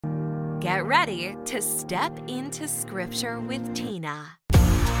Get ready to step into Scripture with Tina.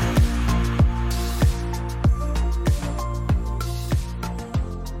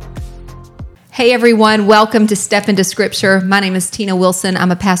 Hey everyone, welcome to Step Into Scripture. My name is Tina Wilson. I'm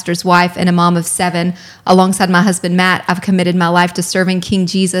a pastor's wife and a mom of 7. Alongside my husband Matt, I've committed my life to serving King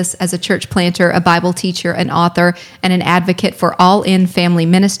Jesus as a church planter, a Bible teacher, an author, and an advocate for all-in family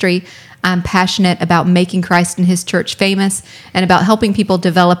ministry. I'm passionate about making Christ and his church famous and about helping people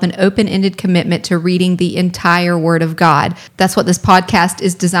develop an open-ended commitment to reading the entire Word of God. That's what this podcast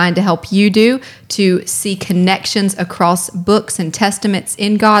is designed to help you do, to see connections across books and testaments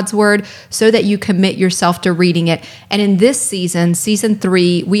in God's Word so that you commit yourself to reading it. And in this season, season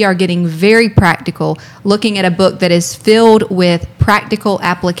 3, we are getting very practical, looking at a book that is filled with practical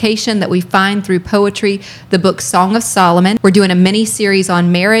application that we find through poetry, the book Song of Solomon. We're doing a mini-series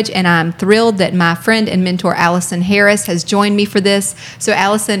on marriage, and I'm thrilled that my friend and mentor Allison Harris has joined me for this. So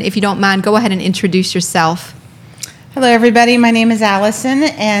Allison, if you don't mind, go ahead and introduce yourself. Hello everybody, my name is Allison,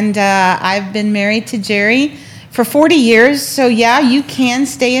 and I've been married to Jerry for 40 years. So yeah, you can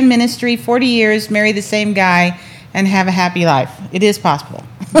stay in ministry 40 years, marry the same guy, and have a happy life. It is possible.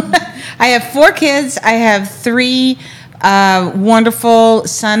 I have 4 kids. I have 3 wonderful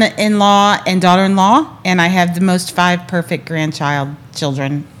son-in-law and daughter-in-law, and I have the most 5 perfect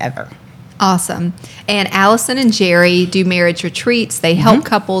grandchildren ever. Awesome. And Allison and Jerry do marriage retreats. They help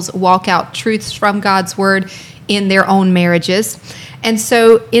couples walk out truths from God's Word in their own marriages. And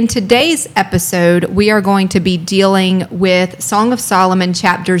so in today's episode, we are going to be dealing with Song of Solomon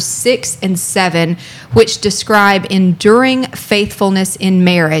chapters 6 and 7, which describe enduring faithfulness in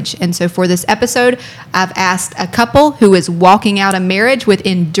marriage. And so for this episode, I've asked a couple who is walking out a marriage with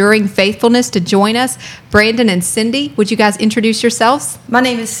enduring faithfulness to join us. Brandon and Cindy, would you guys introduce yourselves? My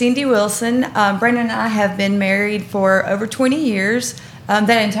name is Cindy Wilson. Brandon and I have been married for over 20 years.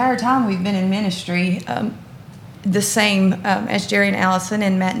 That entire time we've been in ministry. The same as Jerry and Allison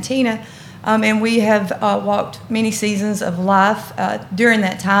and Matt and Tina. And we have walked many seasons of life during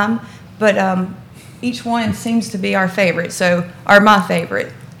that time, but each one seems to be our favorite, or my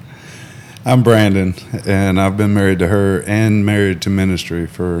favorite. I'm Brandon, and I've been married to her and married to ministry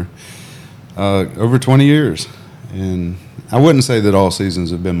for over 20 years. And I wouldn't say that all seasons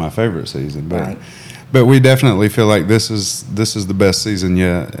have been my favorite season, but Right. But we definitely feel like this is the best season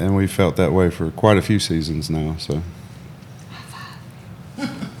yet, and we felt that way for quite a few seasons now.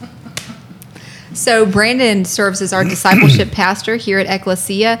 So Brandon serves as our discipleship pastor here at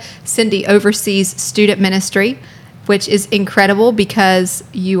Ecclesia. Cindy oversees student ministry, which is incredible because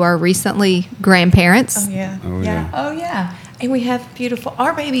you are recently grandparents. Oh, yeah. Oh, yeah. Oh, yeah. And we have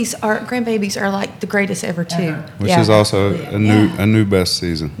our grandbabies are like the greatest ever, too. Which is also a new best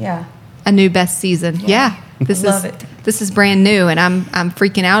season. Yeah. A new best season. Yeah. Love it. This is brand new, and I'm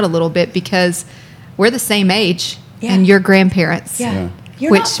freaking out a little bit because we're the same age Yeah. and you're grandparents. Yeah.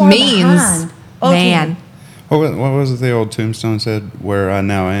 You're Which not far means, behind. Oh, man, What was it the old tombstone said? Where I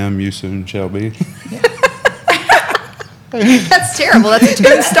now am, you soon shall be. that's terrible. That's a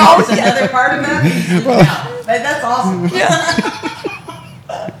tombstone. That was the other part of that. But that's awesome.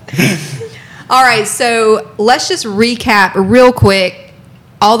 All right, so let's just recap real quick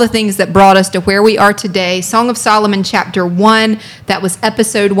all the things that brought us to where we are today. Song of Solomon chapter 1, that was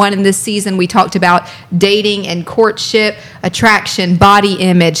episode 1 in this season. We talked about dating and courtship, attraction, body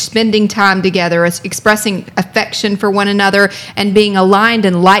image, spending time together, expressing affection for one another, and being aligned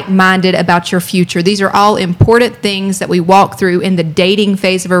and like-minded about your future. These are all important things that we walk through in the dating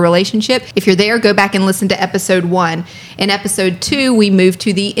phase of a relationship. If you're there, go back and listen to episode 1. In episode 2, we move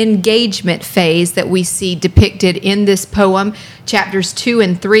to the engagement phase that we see depicted in this poem, chapters 2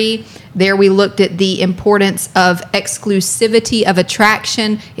 and 3. There we looked at the importance of exclusivity of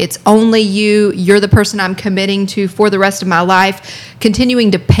attraction. It's only you. You're the person I'm committing to for the rest of my life.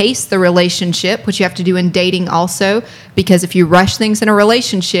 Continuing to pace the relationship, which you have to do in dating also, because if you rush things in a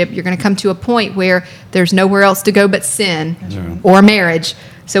relationship, you're going to come to a point where there's nowhere else to go but sin or marriage.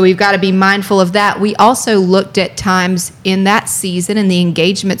 So we've got to be mindful of that. We also looked at times in that season, in the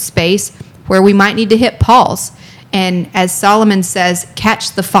engagement space, where we might need to hit pause. And as Solomon says,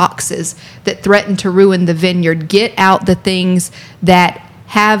 catch the foxes that threaten to ruin the vineyard. Get out the things that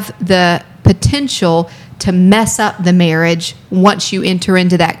have the potential to mess up the marriage once you enter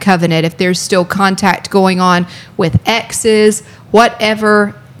into that covenant. If there's still contact going on with exes,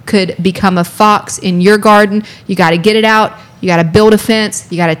 whatever could become a fox in your garden, you got to get it out. You got to build a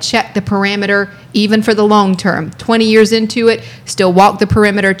fence. You got to check the perimeter, even for the long term. 20 years into it, still walk the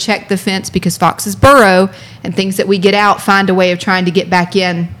perimeter, check the fence, because foxes burrow, and things that we get out find a way of trying to get back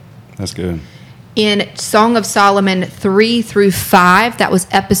in. That's good. In Song of Solomon 3 through 5, that was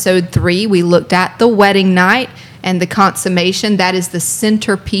episode 3, we looked at the wedding night and the consummation. That is the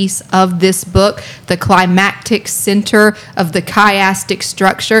centerpiece of this book, the climactic center of the chiastic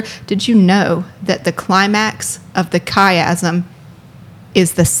structure. Did you know that the climax of the chiasm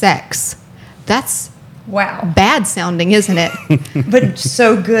is the sex? That's Wow. bad sounding, isn't it? But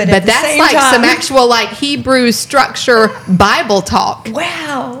so good at But the that's same like time. some actual like Hebrew structure Bible talk.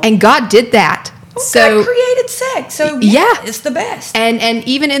 Wow. And God did that. God created sex. So Yeah. it's the best. And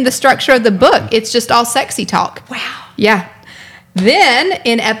even in the structure of the book, it's just all sexy talk. Wow. Yeah. Then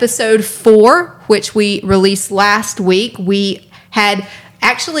in episode 4, which we released last week, we had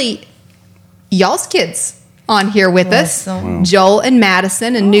actually y'all's kids on here with us, Awesome. Joel and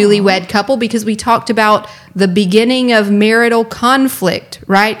Madison, a newlywed couple, because we talked about the beginning of marital conflict,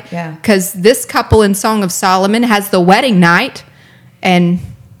 right? Yeah. Because this couple in Song of Solomon has the wedding night, and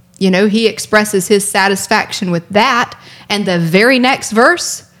he expresses his satisfaction with that, and the very next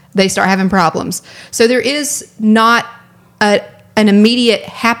verse, they start having problems. So there is not an immediate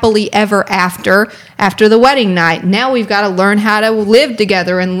happily ever after the wedding night. Now we've got to learn how to live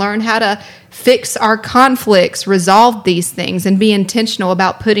together and learn how to fix our conflicts, resolve these things, and be intentional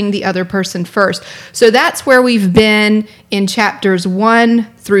about putting the other person first. So that's where we've been in chapters 1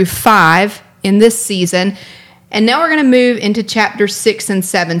 through 5 in this season. And now we're going to move into chapters 6 and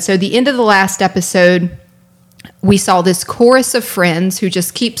 7. So the end of the last episode, we saw this chorus of friends who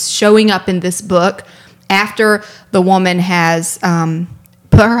just keeps showing up in this book after the woman has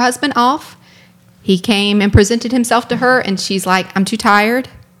put her husband off. He came and presented himself to her, and she's like, I'm too tired.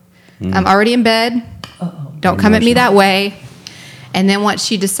 I'm already in bed. Don't come at me that way. And then once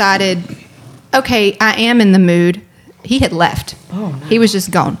she decided, okay, I am in the mood, he had left. Oh, no. He was just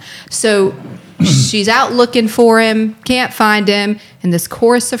gone. So she's out looking for him, can't find him, and this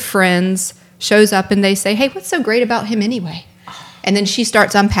chorus of friends shows up and they say, hey, what's so great about him anyway? And then she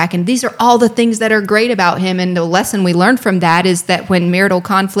starts unpacking. These are all the things that are great about him. And the lesson we learned from that is that when marital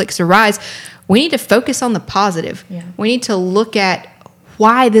conflicts arise, we need to focus on the positive. Yeah. We need to look at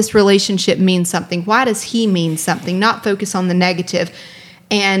why this relationship means something. Why does he mean something? Not focus on the negative.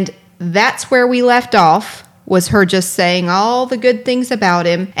 And that's where we left off, was her just saying all the good things about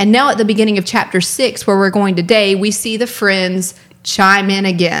him. And now at the beginning of chapter 6, where we're going today, we see the friends chime in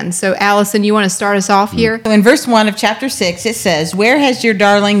again. So Allison, you want to start us off here? So in verse 1 of chapter 6, it says, where has your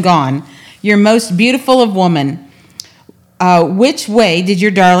darling gone, your most beautiful of women? Which way did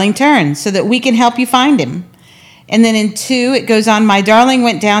your darling turn, so that we can help you find him? And then in 2, it goes on, my darling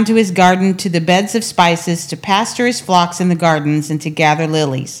went down to his garden, to the beds of spices, to pasture his flocks in the gardens, and to gather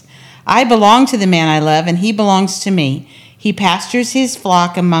lilies. I belong to the man I love, and he belongs to me. He pastures his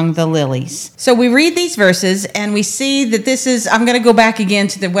flock among the lilies. So we read these verses, and we see that this is, I'm going to go back again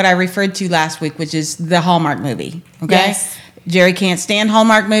to what I referred to last week, which is the Hallmark movie. Okay? Yes. Jerry can't stand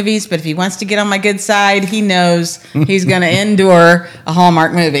Hallmark movies, but if he wants to get on my good side, he knows he's going to endure a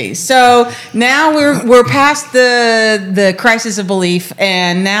Hallmark movie. So now we're past the crisis of belief,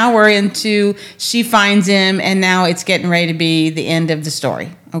 and now we're into she finds him, and now it's getting ready to be the end of the story.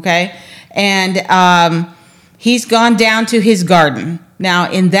 Okay, and he's gone down to his garden.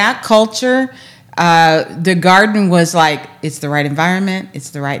 Now in that culture, the garden was like, it's the right environment, it's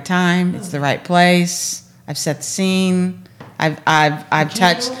the right time, it's the right place. I've set the scene. I've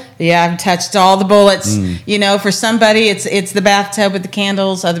touched all the bullets. For somebody it's the bathtub with the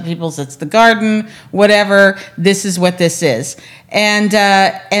candles, other people's it's the garden, whatever. This is what this is. And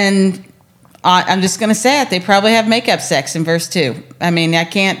I'm just going to say it. They probably have makeup sex in verse 2. I mean, I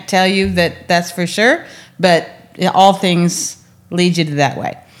can't tell you that that's for sure, but all things lead you to that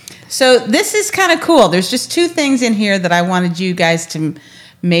way. So this is kind of cool. There's just 2 things in here that I wanted you guys to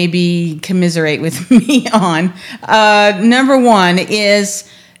maybe commiserate with me on. Number 1 is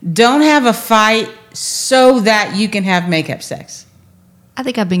don't have a fight so that you can have makeup sex. I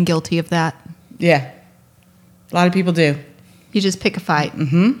think I've been guilty of that. Yeah. A lot of people do. You just pick a fight.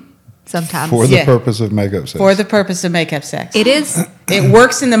 Sometimes. For the Yeah. purpose of makeup sex. For the purpose of makeup sex. It is. It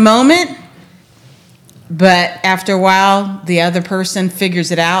works in the moment, but after a while, the other person figures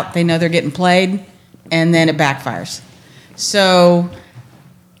it out. They know they're getting played, and then it backfires. So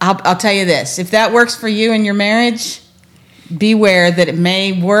I'll tell you this. If that works for you in your marriage, beware that it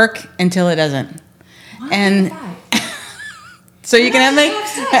may work until it doesn't. And so you can have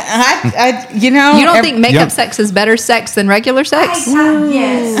You don't think makeup sex is better sex than regular sex?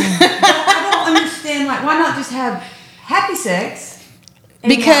 Yes. But I don't understand, why not just have happy sex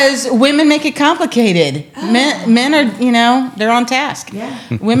Because women make it complicated. Men are, they're on task. Yeah.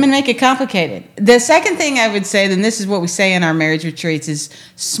 Women make it complicated. The second thing I would say, then this is what we say in our marriage retreats, is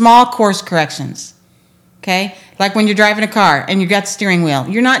small course corrections. Okay? Like when you're driving a car and you got the steering wheel.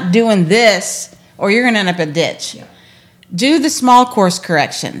 You're not doing this or you're going to end up in a ditch. Yeah. Do the small course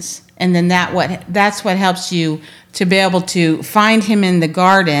corrections. And then that's what helps you to be able to find him in the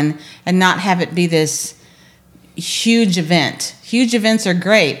garden and not have it be this huge event. Huge events are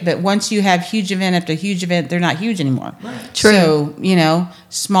great, but once you have huge event after huge event, they're not huge anymore. Right. True. So,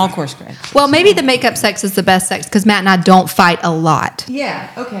 small course corrections. Well, maybe the makeup sex is the best sex because Matt and I don't fight a lot.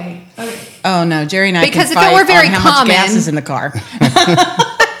 Yeah. Okay. Oh no, Jerry and I Because can if it fight were very on how much common- gas is in the car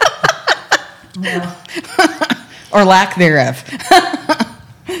Well, or lack thereof.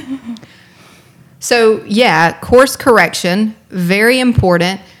 So, yeah, course correction, very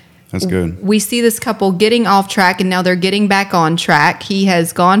important. That's good. We see this couple getting off track and now they're getting back on track. He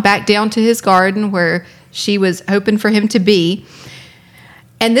has gone back down to his garden where she was hoping for him to be.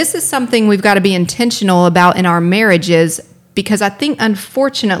 And this is something we've got to be intentional about in our marriages because I think,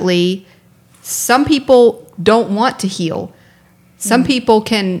 unfortunately, some people don't want to heal. Some people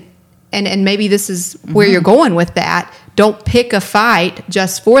can, and maybe this is where you're going with that, don't pick a fight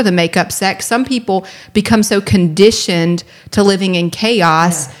just for the makeup sex. Some people become so conditioned to living in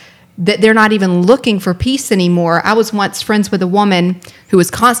chaos that they're not even looking for peace anymore. I was once friends with a woman who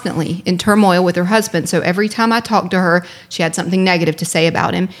was constantly in turmoil with her husband. So every time I talked to her, she had something negative to say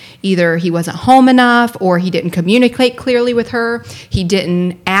about him. Either he wasn't home enough or he didn't communicate clearly with her. He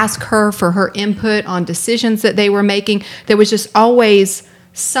didn't ask her for her input on decisions that they were making. There was just always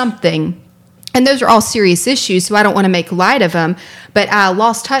something. And those are all serious issues, so I don't want to make light of them. But I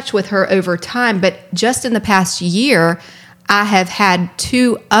lost touch with her over time. But just in the past year, I have had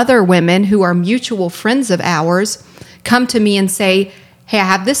 2 other women who are mutual friends of ours come to me and say, hey, I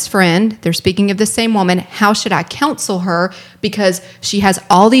have this friend. They're speaking of the same woman. How should I counsel her? Because she has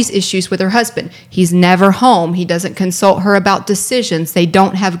all these issues with her husband. He's never home. He doesn't consult her about decisions. They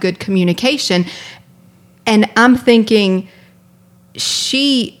don't have good communication. And I'm thinking,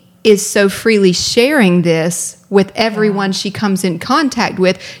 she is so freely sharing this with everyone she comes in contact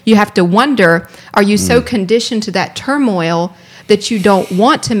with. You have to wonder, are you so conditioned to that turmoil that you don't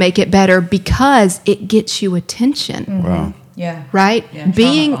want to make it better because it gets you attention? Wow. yeah. Right? Yeah, trauma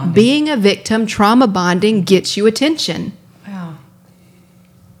being bonding. being a victim, trauma bonding gets you attention. Wow.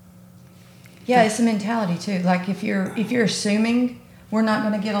 Yeah, it's a mentality too. Like if you're assuming we're not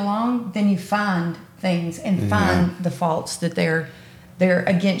going to get along, then you find things and find the faults that they're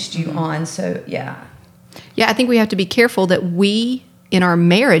against you on. So yeah. Yeah, I think we have to be careful that we, in our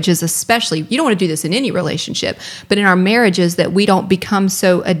marriages especially, you don't want to do this in any relationship, but in our marriages, that we don't become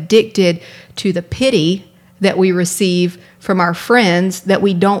so addicted to the pity that we receive from our friends that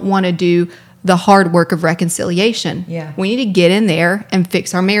we don't want to do the hard work of reconciliation. Yeah. We need to get in there and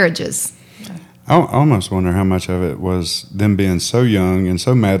fix our marriages. I almost wonder how much of it was them being so young and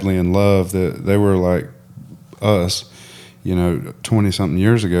so madly in love that they were like us, 20-something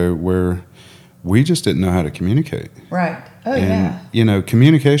years ago, where we just didn't know how to communicate. Right. Oh And, yeah.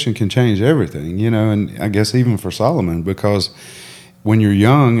 communication can change everything, and I guess even for Solomon, because when you're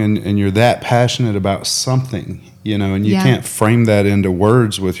young and you're that passionate about something, and you Yeah. can't frame that into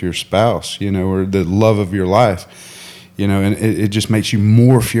words with your spouse, or the love of your life, and it just makes you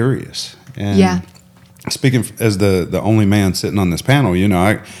more furious. And Yeah. speaking as the only man sitting on this panel,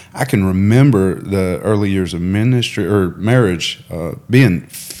 I can remember the early years of ministry or marriage being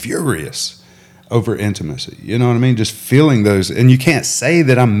furious over intimacy. You know what I mean? Just feeling those, and you can't say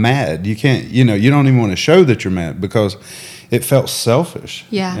that I'm mad. You can't, you don't even want to show that you're mad because it felt selfish.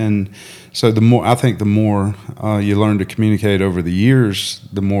 Yeah. And so the more you learn to communicate over the years,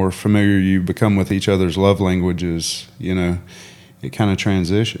 the more familiar you become with each other's love languages, it kind of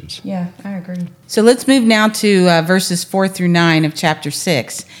transitions. Yeah, I agree. So let's move now to verses 4 through 9 of chapter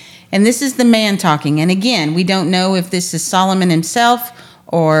 6. And this is the man talking. And again, we don't know if this is Solomon himself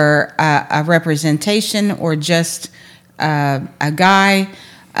or a representation or just a guy.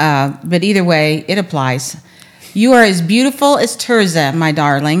 But either way, it applies. You are as beautiful as Tirzah, my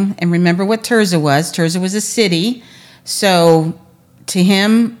darling. And remember what Tirzah was. Tirzah was a city. So to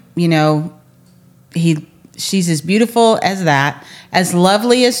him, she's as beautiful as that, as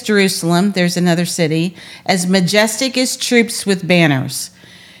lovely as Jerusalem, there's another city, as majestic as troops with banners.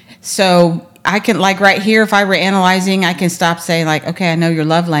 So I can, like right here, if I were analyzing, I can stop saying like, okay, I know your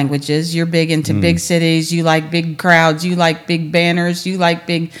love languages. You're big into big cities. You like big crowds. You like big banners. You like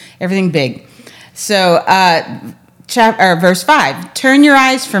everything big. So verse 5, turn your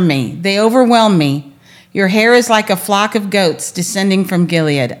eyes from me. They overwhelm me. Your hair is like a flock of goats descending from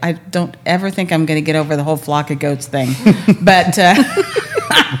Gilead. I don't ever think I'm going to get over the whole flock of goats thing. But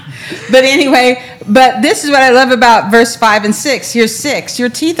but anyway, but this is what I love about verse 5 and 6. Here's 6. Your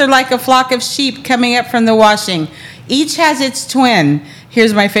teeth are like a flock of sheep coming up from the washing. Each has its twin.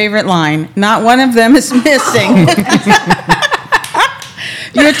 Here's my favorite line. Not one of them is missing.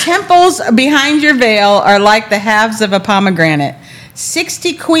 Your temples behind your veil are like the halves of a pomegranate.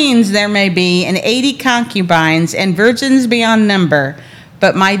 60 queens there may be, and 80 concubines, and virgins beyond number.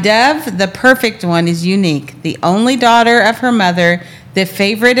 But my dove, the perfect one, is unique, the only daughter of her mother, the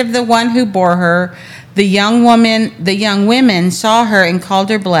favorite of the one who bore her. The young women saw her and called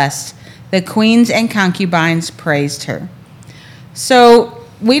her blessed. The queens and concubines praised her. So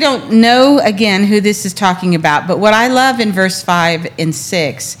we don't know, again, who this is talking about, but what I love in verse 5 and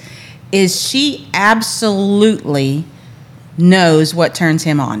 6 is she absolutely knows what turns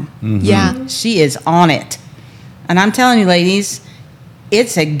him on. Mm-hmm. Yeah. She is on it. And I'm telling you, ladies,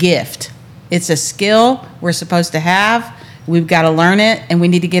 it's a gift. It's a skill we're supposed to have. We've got to learn it, and we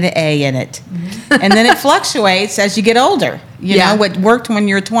need to get an A in it. Mm-hmm. And then it fluctuates as you get older. You know, what worked when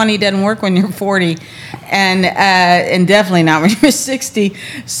you're 20 doesn't work when you're 40, and definitely not when you're 60.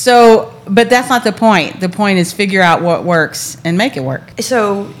 So, but that's not the point. The point is figure out what works and make it work.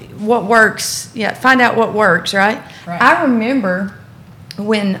 So what works, find out what works, right? I remember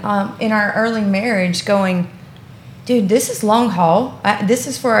when in our early marriage going, dude, this is long haul. This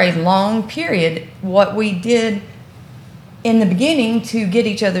is for a long period. What we did in the beginning to get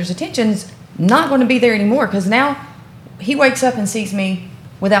each other's attention's not going to be there anymore, because now he wakes up and sees me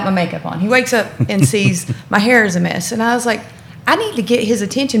without my makeup on. He wakes up and sees my hair is a mess. And I was like, I need to get his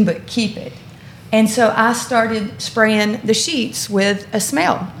attention, but keep it. And so I started spraying the sheets with a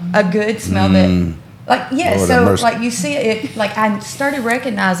smell, a good smell that, like, like you see it, like I started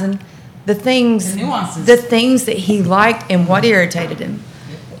recognizing the things, the things that he liked and what irritated him.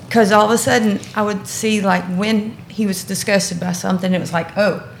 Because all of a sudden I would see, like, when he was disgusted by something, it was like,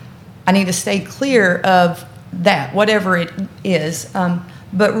 oh, I need to stay clear of that, whatever it is.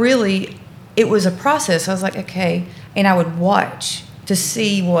 But really, it was a process. I was like, okay, and I would watch to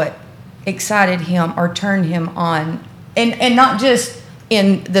see what excited him or turned him on, and not just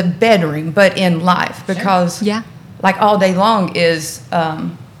in the bedroom, but in life, because like all day long is,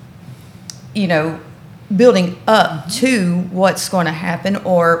 building up to what's going to happen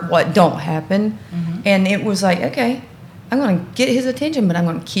or what don't happen. Mm-hmm. And it was like, okay, I'm going to get his attention, but I'm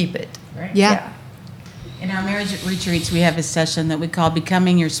going to keep it. Right. Yeah. In our marriage retreats, we have a session that we call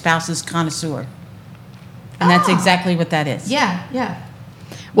Becoming Your Spouse's Connoisseur. And that's exactly what that is. Yeah.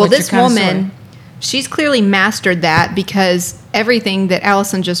 Well, this woman, she's clearly mastered that, because everything that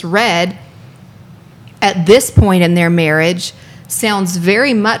Allison just read at this point in their marriage sounds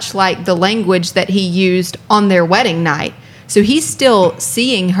very much like the language that he used on their wedding night. So he's still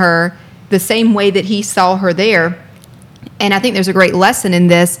seeing her the same way that he saw her there. And I think there's a great lesson in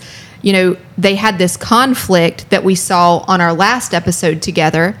this. You know, they had this conflict that we saw on our last episode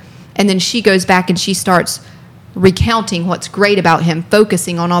together, and then she goes back and she starts recounting what's great about him,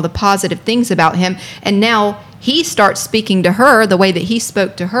 focusing on all the positive things about him. And now he starts speaking to her the way that he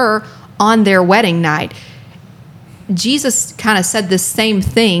spoke to her on their wedding night. Jesus kind of said the same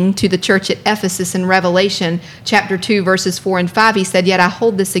thing to the church at Ephesus in Revelation chapter 2, verses 4 and 5. He said, "Yet I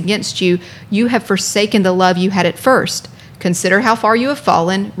hold this against you. You have forsaken the love you had at first. Consider how far you have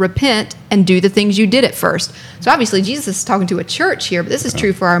fallen, repent, and do the things you did at first." So obviously Jesus is talking to a church here, but this is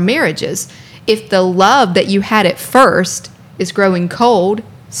true for our marriages. If the love that you had at first is growing cold,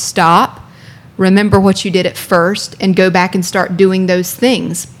 stop, remember what you did at first, and go back and start doing those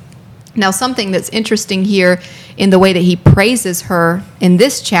things. Now, something that's interesting here in the way that he praises her in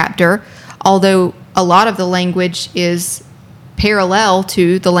this chapter, although a lot of the language is parallel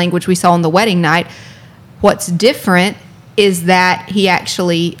to the language we saw on the wedding night, what's different is that he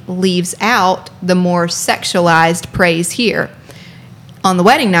actually leaves out the more sexualized praise here. On the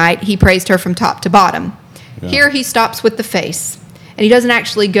wedding night, he praised her from top to bottom. Yeah. Here he stops with the face. And he doesn't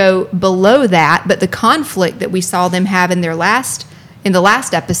actually go below that, but the conflict that we saw them have in the last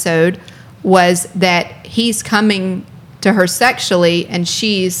episode was that he's coming to her sexually and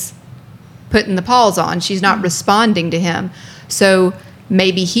she's putting the pause on. She's not responding to him. So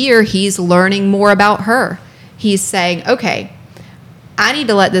maybe here he's learning more about her. He's saying, okay, I need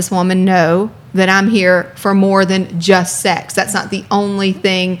to let this woman know that I'm here for more than just sex. That's not the only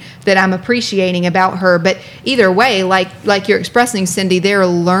thing that I'm appreciating about her. But either way, like you're expressing, Cindy, they're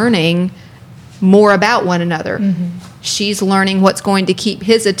learning more about one another. Mm-hmm. She's learning what's going to keep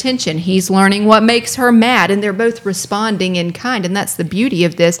his attention. He's learning what makes her mad. And they're both responding in kind. And that's the beauty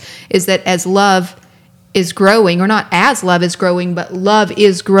of this, is that as love is growing, or not as love is growing, but love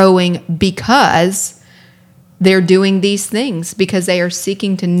is growing because they're doing these things, because they are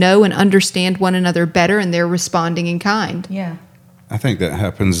seeking to know and understand one another better, and they're responding in kind. Yeah. I think that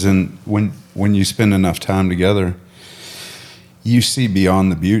happens when you spend enough time together, you see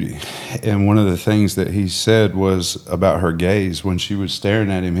beyond the beauty. And one of the things that he said was about her gaze. When she was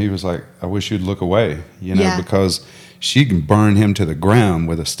staring at him, he was like, I wish you'd look away, because she can burn him to the ground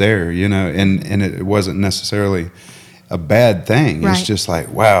with a stare, and it wasn't necessarily a bad thing. Right. It's just like,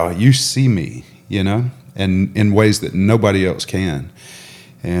 wow, you see me, and in ways that nobody else can.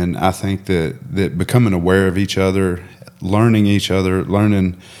 And I think that becoming aware of each other, learning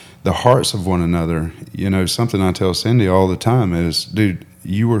the hearts of one another, something I tell Cindy all the time is, dude,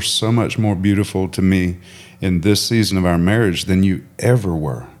 you are so much more beautiful to me in this season of our marriage than you ever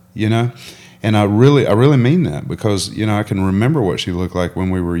were, And I really mean that, because, I can remember what she looked like when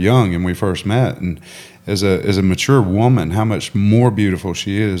we were young and we first met. And as a mature woman, how much more beautiful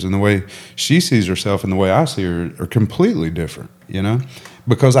she is, and the way she sees herself and the way I see her are completely different,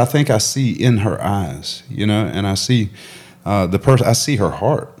 because I think I see in her eyes, and I see I see her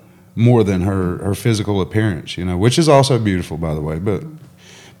heart more than her physical appearance, which is also beautiful, by the way.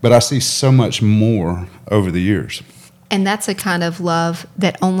 But I see so much more over the years. And that's a kind of love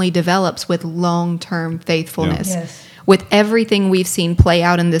that only develops with long-term faithfulness. Yeah. Yes. With everything we've seen play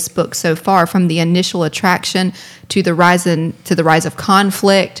out in this book so far, from the initial attraction to the rise of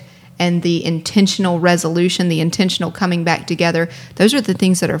conflict and the intentional resolution, the intentional coming back together, those are the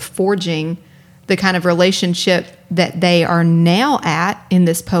things that are forging the kind of relationship that they are now at in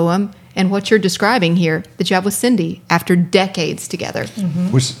this poem, and what you're describing here that you have with Cindy after decades together.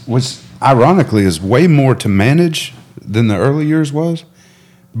 Mm-hmm. Which ironically is way more to manage than the early years was,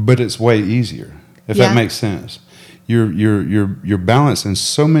 but it's way easier, if that makes sense. You're balancing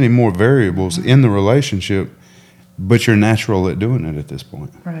so many more variables in the relationship, but you're natural at doing it at this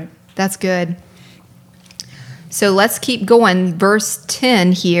point. Right. That's good. So let's keep going. Verse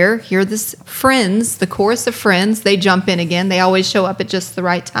 10 here. Here are friends, the chorus of friends. They jump in again. They always show up at just the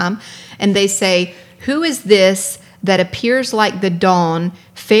right time. And they say, "Who is this that appears like the dawn,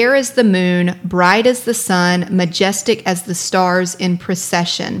 fair as the moon, bright as the sun, majestic as the stars in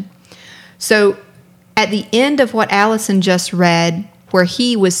procession?" So at the end of what Allison just read, where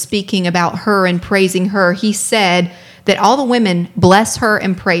he was speaking about her and praising her, he said that all the women bless her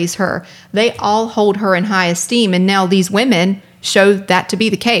and praise her. They all hold her in high esteem. And now these women show that to be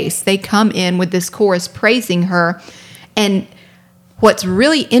the case. They come in with this chorus praising her. And what's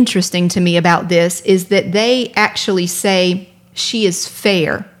really interesting to me about this is that they actually say she is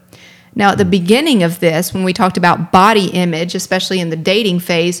fair. Now, at the beginning of this, when we talked about body image, especially in the dating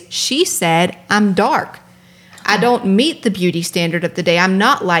phase, she said, "I'm dark. I don't meet the beauty standard of the day. I'm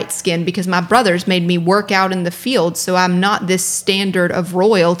not light-skinned because my brothers made me work out in the field, so I'm not this standard of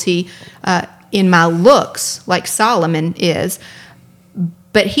royalty in my looks like Solomon is."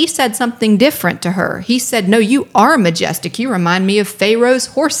 But he said something different to her. He said, "No, you are majestic. You remind me of Pharaoh's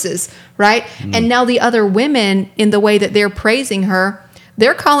horses," right? And now the other women, in the way that they're praising her,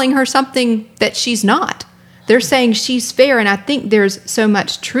 they're calling her something that she's not. They're saying she's fair, and I think there's so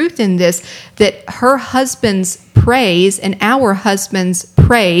much truth in this, that her husband's praise and our husband's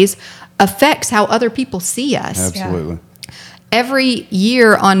praise affects how other people see us. Absolutely. Every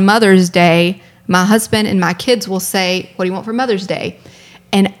year on Mother's Day, my husband and my kids will say, "What do you want for Mother's Day?"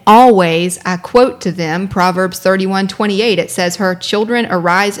 And always I quote to them Proverbs 31:28. It says, "Her children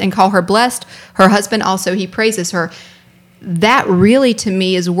arise and call her blessed. Her husband also, he praises her." That really, to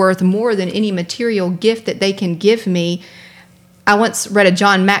me, is worth more than any material gift that they can give me. I once read a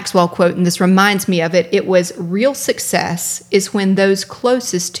John Maxwell quote, and this reminds me of it. It was, "Real success is when those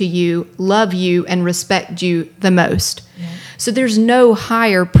closest to you love you and respect you the most." Yeah. So there's no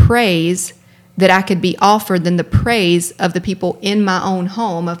higher praise that I could be offered than the praise of the people in my own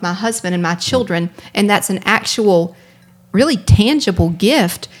home, of my husband and my children. And that's an actual, really tangible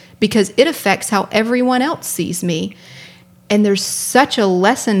gift, because it affects how everyone else sees me. And there's such a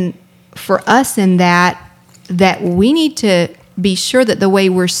lesson for us in that we need to be sure that the way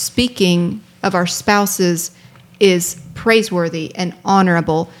we're speaking of our spouses is praiseworthy and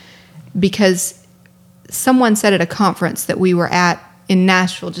honorable. Because someone said at a conference that we were at in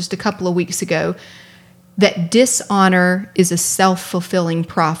Nashville just a couple of weeks ago that dishonor is a self-fulfilling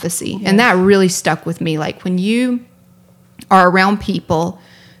prophecy. Yes. And that really stuck with me. Like, when you are around people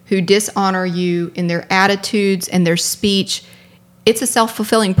who dishonor you in their attitudes and their speech, it's a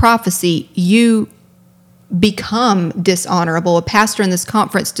self-fulfilling prophecy. You become dishonorable. A pastor in this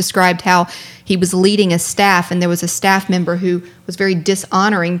conference described how he was leading a staff, and there was a staff member who was very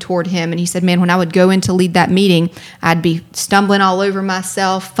dishonoring toward him. And he said, man, when I would go in to lead that meeting, I'd be stumbling all over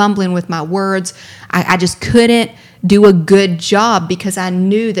myself, fumbling with my words. I just couldn't do a good job because I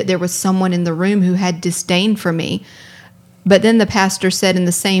knew that there was someone in the room who had disdain for me. But then the pastor said, in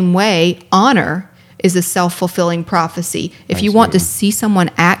the same way, honor is a self-fulfilling prophecy. If you want to see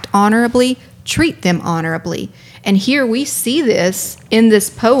someone act honorably, treat them honorably. And here we see this in this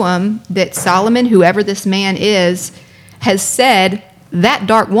poem that Solomon, whoever this man is, has said, that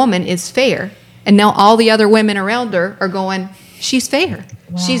dark woman is fair. And now all the other women around her are going, she's fair.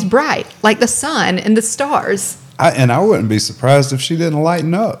 Wow. She's bright, like the sun and the stars. I wouldn't be surprised if she didn't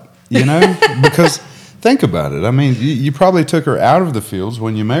lighten up, because think about it. I mean, you probably took her out of the fields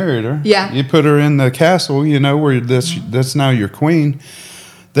when you married her. Yeah. You put her in the castle, where that's now your queen.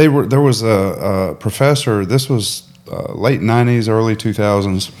 There was a professor, this was late 90s, early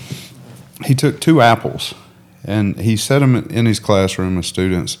 2000s. He took 2 apples and he set them in his classroom of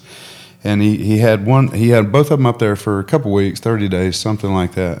students. And he had both of them up there for a couple weeks, 30 days, something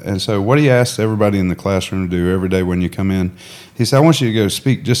like that. And so what he asked everybody in the classroom to do every day when you come in, he said, I want you to go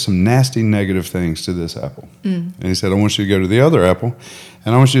speak just some nasty negative things to this apple. And he said, I want you to go to the other apple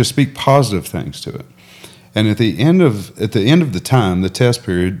and I want you to speak positive things to it. And at the end of the time, the test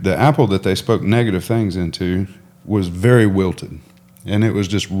period, the apple that they spoke negative things into was very wilted. And it was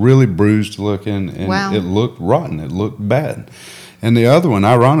just really bruised looking, and wow. It looked rotten. It looked bad. And the other one,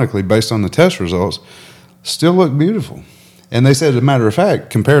 ironically, based on the test results, still looked beautiful. And they said, as a matter of fact,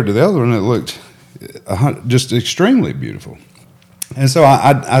 compared to the other one, it looked just extremely beautiful. And so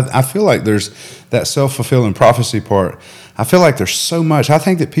I feel like there's that self-fulfilling prophecy part. I feel like there's so much. I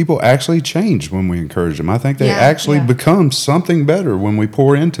think that people actually change when we encourage them. I think they actually become something better when we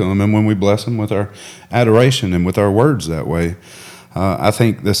pour into them and when we bless them with our adoration and with our words that way. I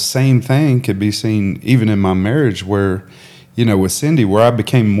think the same thing could be seen even in my marriage where, with Cindy, where I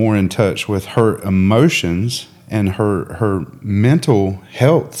became more in touch with her emotions and her mental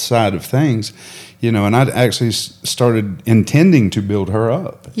health side of things. And I'd actually started intending to build her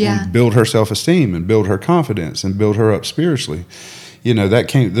up and build her self-esteem and build her confidence and build her up spiritually.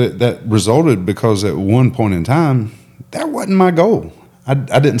 That resulted because at one point in time, that wasn't my goal. I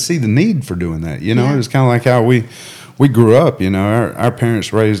didn't see the need for doing that. It was kind of like how we grew up. Our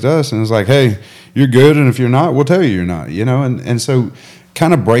parents raised us, and it was like, hey, you're good, and if you're not, we'll tell you you're not. And so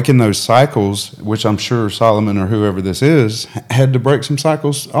kind of breaking those cycles, which I'm sure Solomon or whoever this is had to break some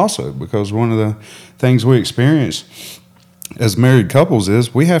cycles also, because one of the things we experience as married couples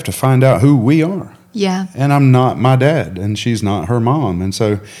is we have to find out who we are. Yeah. And I'm not my dad, and she's not her mom. And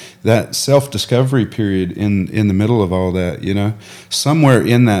so that self-discovery period in the middle of all that, somewhere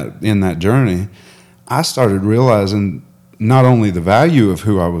in that journey, I started realizing not only the value of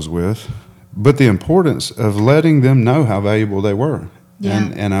who I was with, but the importance of letting them know how valuable they were.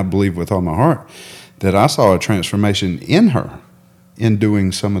 Yeah. And I believe with all my heart that I saw a transformation in her in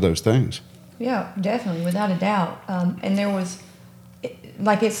doing some of those things. Yeah, definitely, without a doubt. And there was,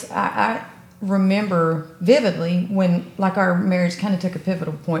 I remember vividly when, our marriage kind of took a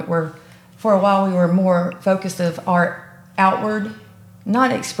pivotal point where for a while we were more focused of our outward,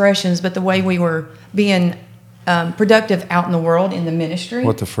 not expressions, but the way we were being productive out in the world in the ministry.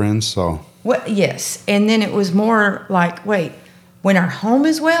 What the friends saw. Yes. And then it was more like, wait, when our home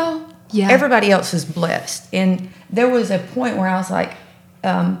is well, everybody else is blessed. And there was a point where I was like,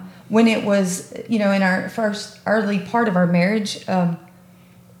 when it was, in our first early part of our marriage,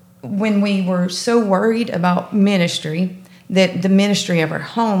 when we were so worried about ministry, that the ministry of our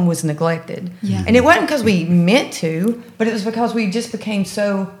home was neglected. Yeah. And it wasn't because we meant to, but it was because we just became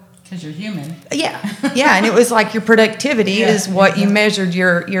so... Because you're human. Yeah. Yeah, and it was like your productivity is what you measured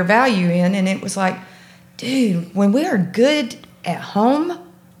your value in. And it was like, dude, when we are good at home,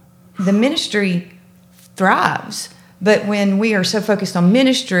 the ministry thrives. But when we are so focused on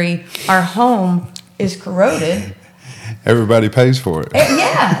ministry, our home is corroded. Everybody pays for it.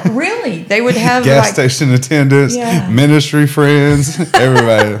 Yeah, really. They would have gas station attendants, ministry friends,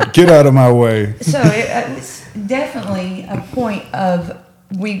 everybody. Get out of my way. So it's definitely a point of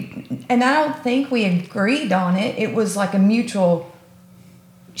and I don't think we agreed on it. It was like a mutual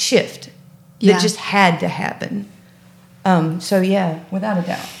shift that just had to happen. So yeah, without a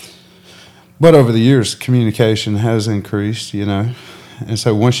doubt. But over the years, communication has increased, and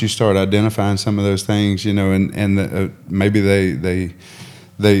so once you start identifying some of those things, and maybe they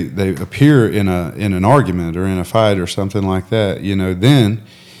appear in an argument or in a fight or something like that, then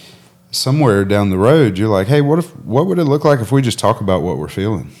somewhere down the road you're like, hey, what would it look like if we just talk about what we're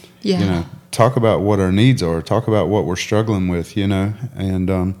feeling? Yeah. You know, talk about what our needs are. Talk about what we're struggling with. You know,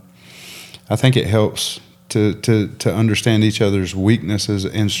 and I think it helps to understand each other's weaknesses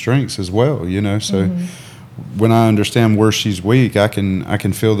and strengths as well. You know, so when I understand where she's weak, I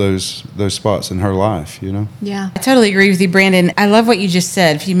can feel those spots in her life. You know. Yeah. I totally agree with you, Brandon. I love what you just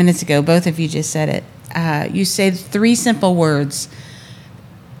said a few minutes ago. Both of you just said it. You said 3 simple words.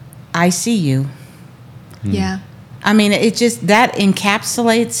 I see you. Yeah. I mean, it just, that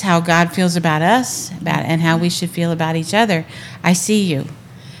encapsulates how God feels about us and how we should feel about each other. I see you.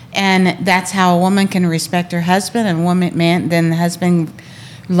 And that's how a woman can respect her husband, and then the husband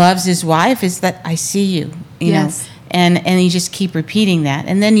loves his wife, is that I see you, you know. And you just keep repeating that.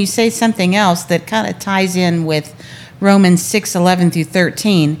 And then you say something else that kind of ties in with Romans 6:11 through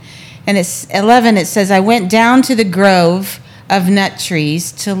 13. And it's 11, it says, I went down to the grove of nut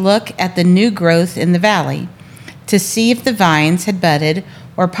trees to look at the new growth in the valley, to see if the vines had budded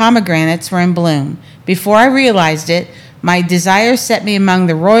or pomegranates were in bloom. Before I realized it, my desire set me among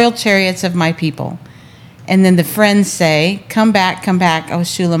the royal chariots of my people. And then the friends say, come back, O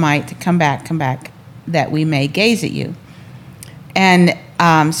Shulamite, come back, that we may gaze at you. And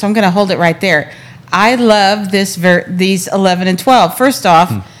so I'm going to hold it right there. I love these 11 and 12. First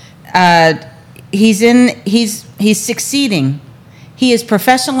off, he's succeeding. He is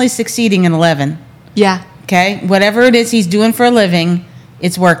professionally succeeding in 11. Yeah. Okay? Whatever it is he's doing for a living,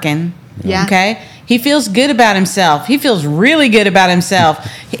 it's working. Yeah. Okay? He feels good about himself. He feels really good about himself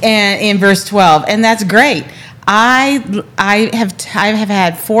in verse 12, and that's great. I have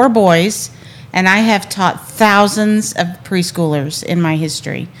had 4 boys, and I have taught thousands of preschoolers in my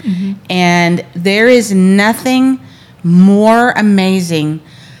history. And there is nothing more amazing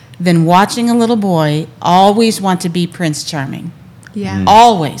than watching a little boy always want to be Prince Charming. Yeah.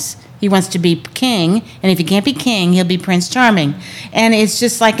 Always. He wants to be king, and if he can't be king, he'll be Prince Charming. And it's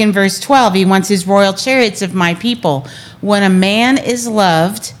just like in verse 12, he wants his royal chariots of my people. When a man is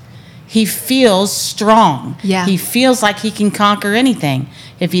loved, he feels strong. Yeah. He feels like he can conquer anything.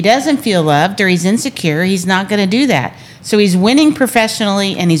 If he doesn't feel loved or he's insecure, he's not going to do that. So he's winning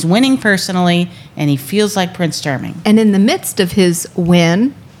professionally, and he's winning personally, and he feels like Prince Charming. And in the midst of his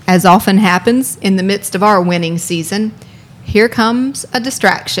win, as often happens in the midst of our winning season, here comes a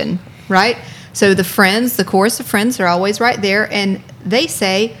distraction, right? So the chorus of friends are always right there, and they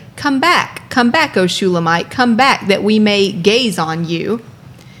say, come back, O Shulamite, come back that we may gaze on you.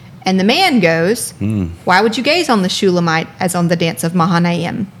 And the man goes, why would you gaze on the Shulamite as on the dance of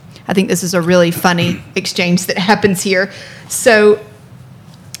Mahanaim? I think this is a really funny exchange that happens here. So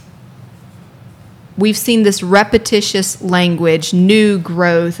we've seen this repetitious language, new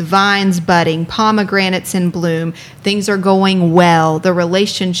growth, vines budding, pomegranates in bloom. Things are going well. The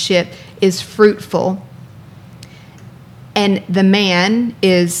relationship is fruitful. And the man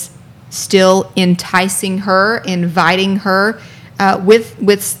is still enticing her, inviting her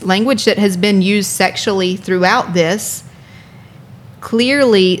with language that has been used sexually throughout this.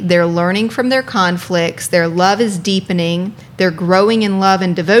 Clearly, they're learning from their conflicts. Their love is deepening. They're growing in love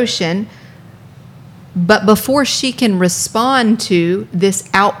and devotion. But before she can respond to this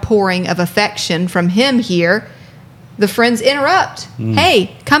outpouring of affection from him here, the friends interrupt.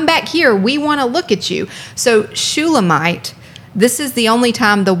 Hey, come back here. We want to look at you. So Shulamite, this is the only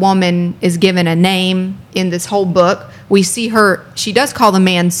time the woman is given a name in this whole book. We see her, she does call the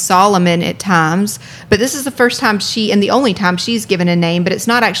man Solomon at times, but this is the first time and the only time she's given a name, but it's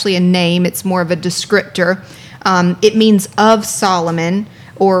not actually a name. It's more of a descriptor. It means of Solomon,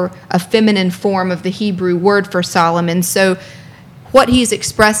 or a feminine form of the Hebrew word for Solomon. So what he's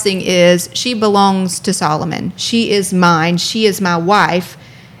expressing is, she belongs to Solomon. She is mine. She is my wife.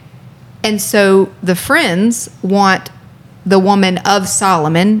 And so the friends want the woman of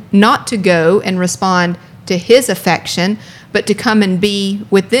Solomon not to go and respond to his affection, but to come and be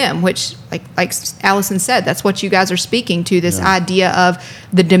with them, which, like Allison said, that's what you guys are speaking to, this idea of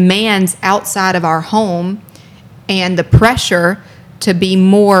the demands outside of our home and the pressure to be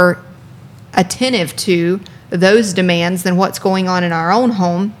more attentive to those demands than what's going on in our own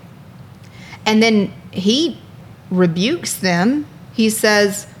home. And then he rebukes them. He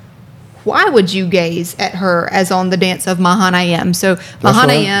says, why would you gaze at her as on the dance of Mahanaim? So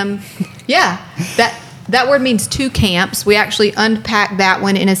Mahanaim, that word means 2 camps. We actually unpacked that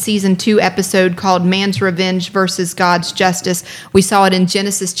one in a season 2 episode called Man's Revenge versus God's Justice. We saw it in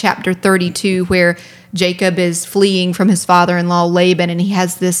Genesis chapter 32, where Jacob is fleeing from his father-in-law Laban, and he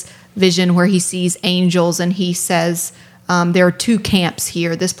has this vision where he sees angels, and he says, there are 2 camps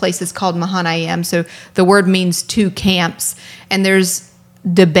here. This place is called Mahanaim. So the word means 2 camps, and there's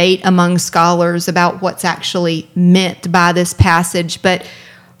debate among scholars about what's actually meant by this passage. But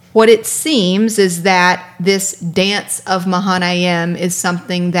What it seems is that this dance of Mahanaim is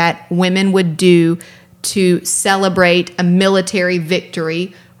something that women would do to celebrate a military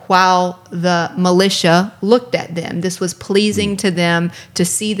victory while the militia looked at them. This was pleasing to them to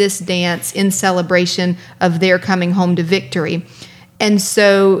see this dance in celebration of their coming home to victory. And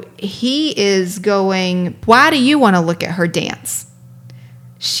so he is going, why do you want to look at her dance?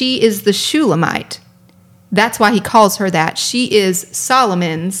 She is the Shulamite. That's why he calls her that. She is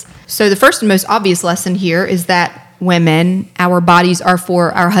Solomon's. So the first and most obvious lesson here is that women, our bodies are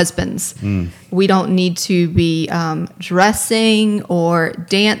for our husbands. We don't need to be dressing or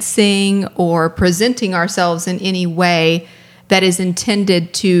dancing or presenting ourselves in any way that is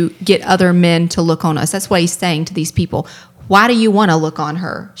intended to get other men to look on us. That's what he's saying to these people. Why do you want to look on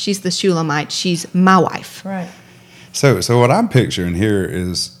her? She's the Shulamite. She's my wife. Right. So what I'm picturing here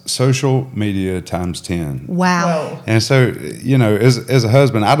is social media times 10. Wow. Whoa. And so, as a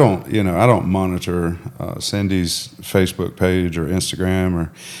husband, I don't monitor Cindy's Facebook page or Instagram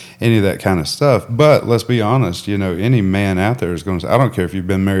or any of that kind of stuff. But let's be honest, any man out there is going to say, I don't care if you've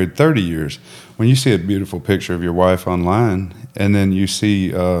been married 30 years. When you see a beautiful picture of your wife online and then you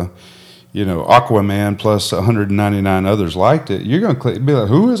see, Aquaman plus 199 others liked it, you're going to be like,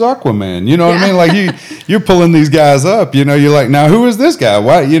 who is Aquaman? You know what I mean? Like you're pulling these guys up, you're like, now who is this guy?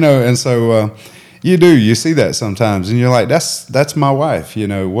 Why, and so you see that sometimes and you're like, that's my wife.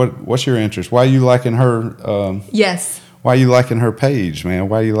 What's your interest? Why are you liking her? Yes. Why are you liking her page, man?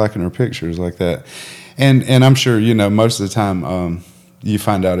 Why are you liking her pictures like that? And I'm sure, most of the time, you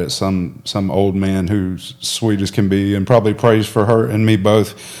find out it's some old man who's sweet as can be and probably prays for her and me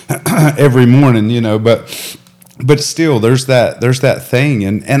both every morning, but still there's that thing.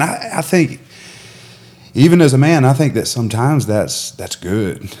 And I think even as a man, I think that sometimes that's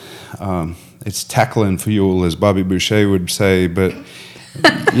good. It's tackling fuel, as Bobby Boucher would say, but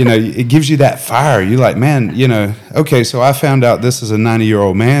it gives you that fire. You're like, man, okay, so I found out this is a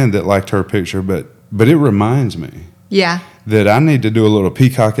 90-year-old man that liked her picture, but it reminds me. Yeah. That I need to do a little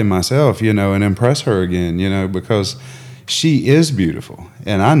peacocking myself, and impress her again, because she is beautiful.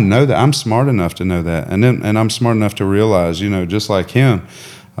 And I know that. I'm smart enough to know that. And I'm smart enough to realize, just like him,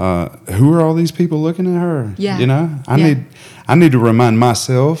 who are all these people looking at her? Yeah. I need to remind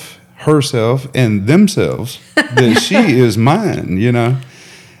myself, herself, and themselves that she is mine,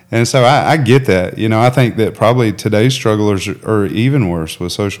 And so I get that. I think that probably today's strugglers are even worse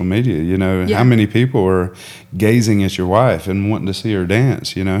with social media. How many people are gazing at your wife and wanting to see her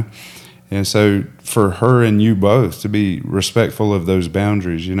dance, And so for her and you both to be respectful of those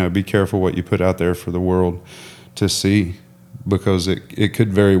boundaries, be careful what you put out there for the world to see, because it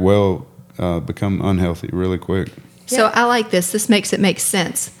could very well become unhealthy really quick. So I like this. This makes it make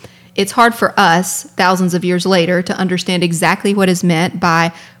sense. It's hard for us, thousands of years later, to understand exactly what is meant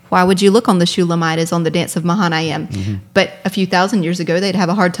by why would you look on the Shulamite as on the dance of Mahanaim? Mm-hmm. But a few thousand years ago, they'd have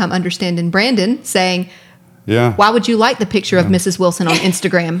a hard time understanding Brandon saying, why would you like the picture of Mrs. Wilson on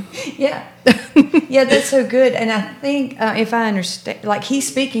Instagram? Yeah, that's so good. And I think if I understand, like he's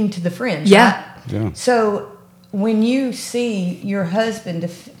speaking to the friends, right? Yeah. So when you see your husband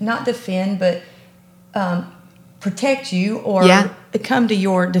not defend, but protect you or come to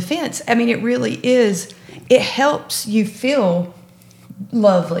your defense, I mean, it really is, it helps you feel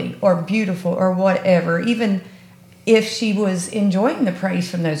lovely or beautiful or whatever, even if she was enjoying the praise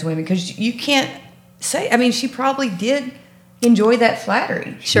from those women, because you can't say, I mean, she probably did enjoy that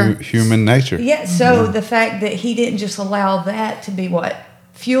flattery. Sure. Human nature. Yeah, so the fact that he didn't just allow that to be what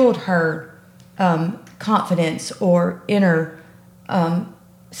fueled her confidence or inner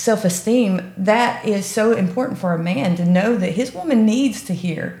self-esteem, that is so important for a man to know that his woman needs to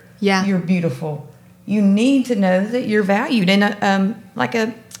hear you're beautiful. You need to know that you're valued, and like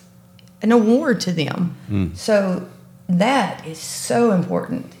an award to them. So that is so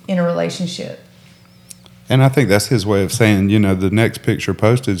important in a relationship. And I think that's his way of saying, the next picture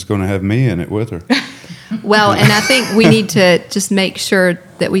posted is going to have me in it with her. Well, and I think we need to just make sure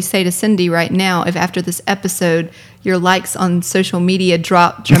that we say to Cindy right now, if after this episode your likes on social media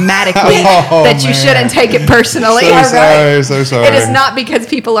drop dramatically, that you shouldn't take it personally. So sorry. It is not because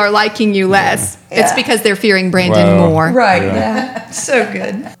people are liking you less. Yeah. It's because they're fearing Brandon more. Right. Yeah. So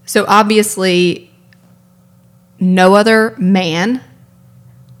good. So obviously, no other man,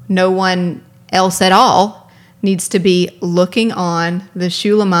 no one else at all needs to be looking on the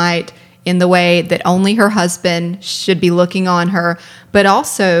Shulamite in the way that only her husband should be looking on her. But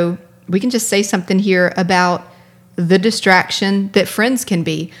also, we can just say something here about the distraction that friends can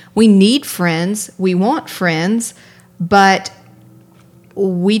be. We need friends. We want friends, but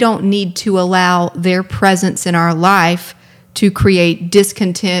we don't need to allow their presence in our life to create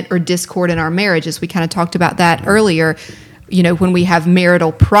discontent or discord in our marriages. We kind of talked about that earlier. You know, when we have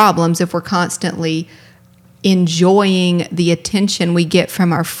marital problems, if we're constantly enjoying the attention we get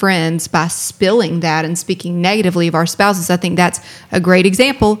from our friends by spilling that and speaking negatively of our spouses, I think that's a great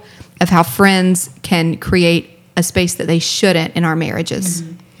example of how friends can create a space that they shouldn't in our marriages.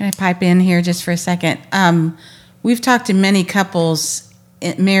 Can I pipe in here just for a second? We've talked to many couples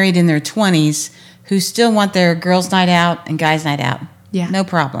married in their 20s who still want their girls' night out and guys' night out. Yeah. No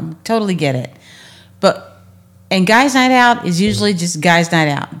problem. Totally get it. And guys' night out is usually just guys' night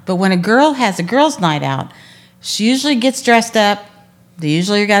out. But when a girl has a girls' night out, she usually gets dressed up. They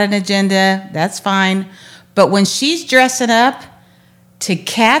usually got an agenda. That's fine. But when she's dressing up to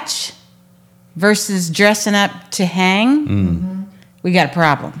catch versus dressing up to hang, we got a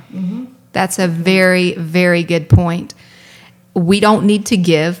problem. That's a very, very good point. We don't need to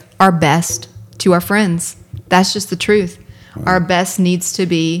give our best to our friends. That's just the truth. Our best needs to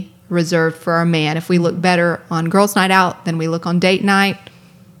be reserved for our man. If we look better on girls' night out than we look on date night,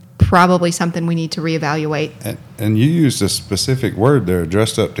 probably something we need to reevaluate. And you used a specific word there,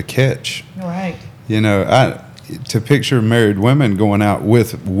 dressed up to catch. Right. You know, to picture married women going out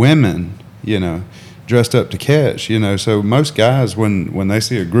with women, you know, dressed up to catch, you know. So most guys, when they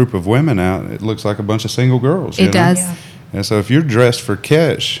see a group of women out, it looks like a bunch of single girls. It does. Yeah. And so if you're dressed for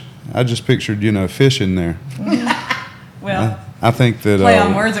catch, I just pictured, you know, fishing there. Well, I think that play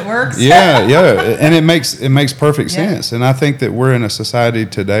on words, it works. yeah, and it makes perfect sense. And I think that we're in a society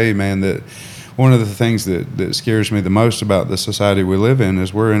today, man, that one of the things that scares me the most about the society we live in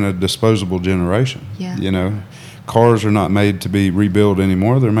is we're in a disposable generation. Yeah. You know, cars are not made to be rebuilt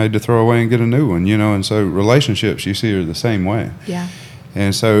anymore. They're made to throw away and get a new one, you know, and so relationships you see are the same way. Yeah.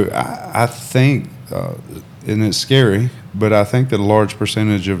 And so I think, and it's scary, but I think that a large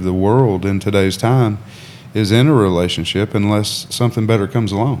percentage of the world in today's time is in a relationship unless something better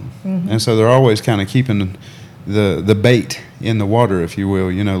comes along. And so they're always kind of keeping the bait in the water, if you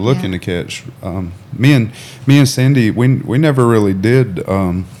will, you know, looking to catch. Me and Cindy, we never really did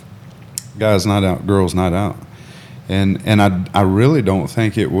guys' night out, girls' night out. And I really don't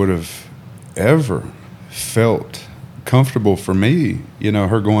think it would have ever felt comfortable for me, you know,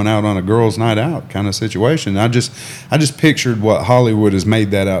 her going out on a girls' night out kind of situation. I just pictured what Hollywood has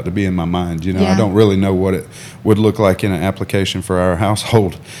made that out to be in my mind. You know, Yeah. I don't really know what it would look like in an application for our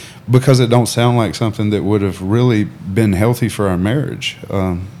household because it don't sound like something that would have really been healthy for our marriage.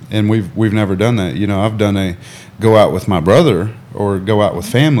 And we've never done that. You know, I've done a go out with my brother or go out with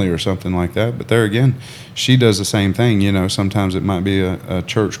family or something like that. But there again, she does the same thing. You know, sometimes it might be a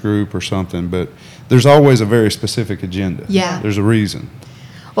church group or something, but there's always a very specific agenda. Yeah. There's a reason.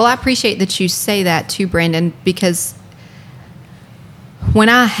 Well, I appreciate that you say that too, Brandon, because when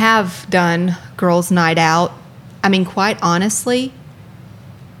I have done girls' night out, I mean, quite honestly,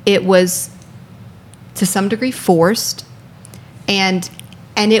 it was to some degree forced, and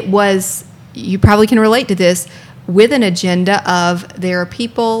it was, you probably can relate to this, with an agenda of there are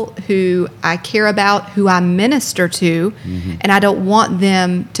people who I care about, who I minister to, and I don't want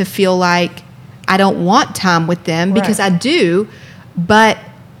them to feel like I don't want time with them, because I do, but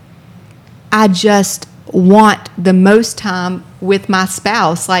I just want the most time with my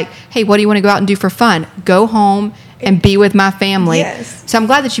spouse. Like, hey, what do you want to go out and do for fun? Go home and be with my family. Yes. So I'm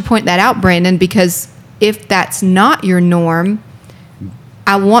glad that you point that out, Brandon, because if that's not your norm,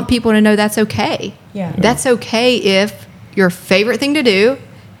 I want people to know that's okay. Yeah. That's okay if your favorite thing to do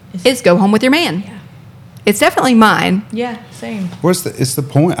is go home with your man. Yeah. It's definitely mine. Yeah, same. It's the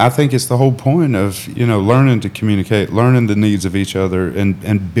point. I think it's the whole point of, you know, learning to communicate, learning the needs of each other,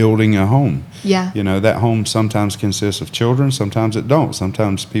 and building a home. Yeah. You know, that home sometimes consists of children, sometimes it don't.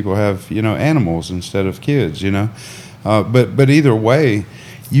 Sometimes people have, you know, animals instead of kids, you know. But either way,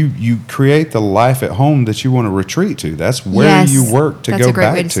 you create the life at home that you want to retreat to. That's where Yes. you work to That's go a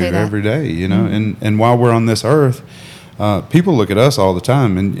great way back to say to that. every day, you know. And while we're on this earth, people look at us all the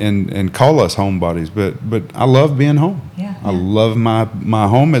time and call us homebodies, but I love being home. Yeah. I love my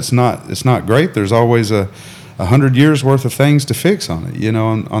home. It's not great. There's always 100 years worth of things to fix on it, you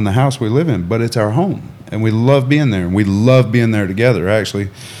know, on the house we live in, but it's our home, and we love being there, and we love being there together. Actually,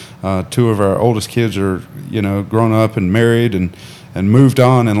 two of our oldest kids are, you know, grown up and married and moved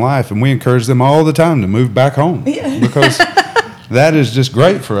on in life, and we encourage them all the time to move back home because that is just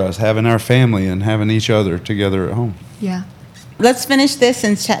great for us, having our family and having each other together at home. Yeah. Let's finish this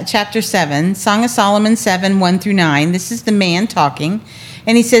in chapter 7, Song of Solomon 7, 1 through 9. This is the man talking.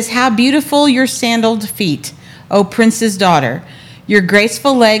 And he says, "How beautiful your sandaled feet, O prince's daughter. Your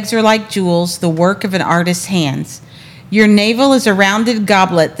graceful legs are like jewels, the work of an artist's hands. Your navel is a rounded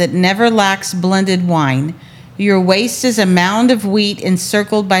goblet that never lacks blended wine. Your waist is a mound of wheat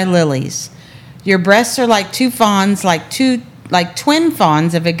encircled by lilies. Your breasts are like two fawns, like twin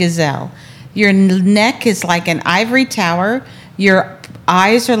fawns of a gazelle. Your neck is like an ivory tower. Your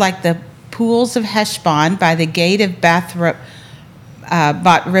eyes are like the pools of Heshbon by the gate of Bat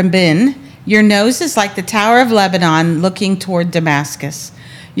Rabbin. Your nose is like the Tower of Lebanon looking toward Damascus.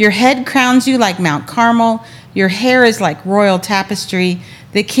 Your head crowns you like Mount Carmel. Your hair is like royal tapestry.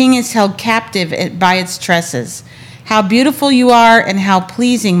 The king is held captive by its tresses. How beautiful you are, and how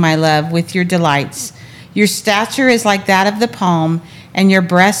pleasing, my love, with your delights. Your stature is like that of the palm, and your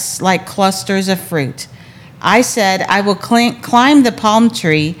breasts like clusters of fruit. I said, I will climb the palm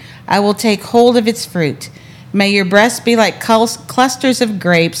tree. I will take hold of its fruit. May your breasts be like clusters of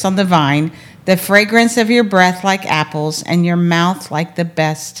grapes on the vine, the fragrance of your breath like apples, and your mouth like the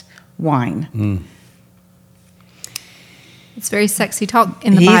best wine. It's very sexy talk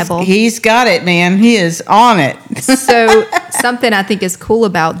in the Bible. He's got it, man. He is on it. So something I think is cool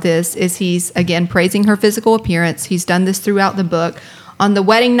about this is he's, again, praising her physical appearance. He's done this throughout the book. On the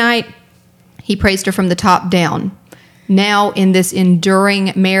wedding night, he praised her from the top down. Now, in this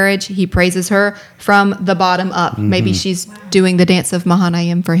enduring marriage, he praises her from the bottom up. Mm-hmm. Maybe she's doing the dance of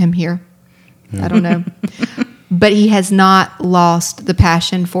Mahanaim for him here. Yeah. I don't know. But he has not lost the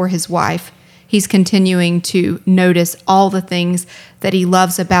passion for his wife. He's continuing to notice all the things that he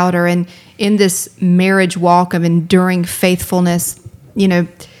loves about her. And in this marriage walk of enduring faithfulness, you know,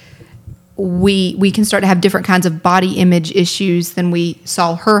 we can start to have different kinds of body image issues than we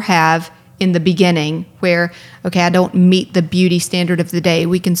saw her have in the beginning, where, okay, I don't meet the beauty standard of the day.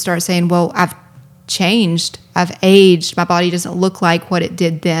 We can start saying, well, I've changed, I've aged, my body doesn't look like what it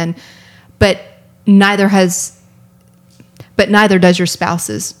did then. But neither does your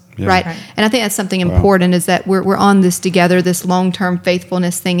spouse's. Yeah. Right. And I think that's something important, is that we're on this together, this long-term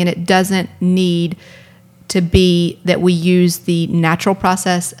faithfulness thing, and it doesn't need to be that we use the natural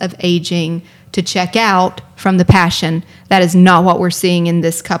process of aging to check out from the passion. That is not what we're seeing in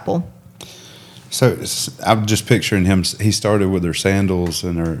this couple. So I'm just picturing him. He started with her sandals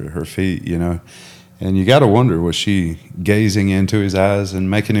and her feet, you know, and you got to wonder, was she gazing into his eyes and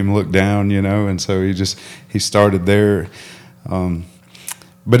making him look down, you know? And so he started there.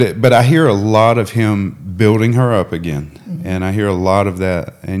 But I hear a lot of him building her up again, mm-hmm. and I hear a lot of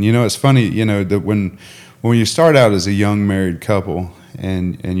that. And you know, it's funny, you know, that when you start out as a young married couple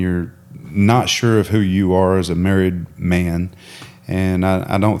and you're not sure of who you are as a married man, and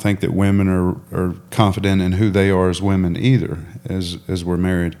I don't think that women are confident in who they are as women either, as we're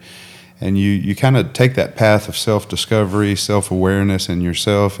married. And you kind of take that path of self-discovery, self-awareness in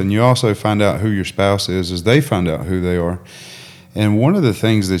yourself, and you also find out who your spouse is as they find out who they are. And one of the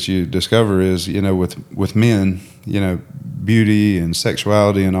things that you discover is, you know, with men, you know, beauty and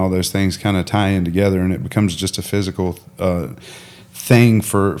sexuality and all those things kind of tie in together, and it becomes just a physical thing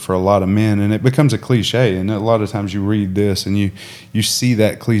for a lot of men, and it becomes a cliche. And a lot of times you read this and you see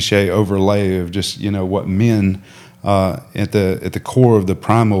that cliche overlay of just, you know, what men at the core of the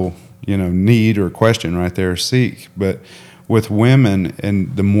primal, you know, need or question right there seek. But with women,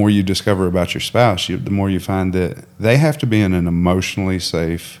 and the more you discover about your spouse, the more you find that they have to be in an emotionally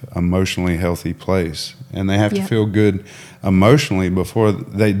safe, emotionally healthy place. And they have to feel good emotionally before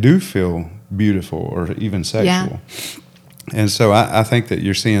they do feel beautiful or even sexual. Yeah. And so I think that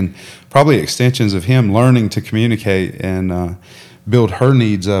you're seeing probably extensions of him learning to communicate and build her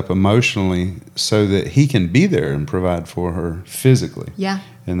needs up emotionally so that he can be there and provide for her physically. Yeah.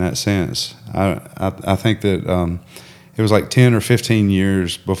 In that sense. I think that it was like 10 or 15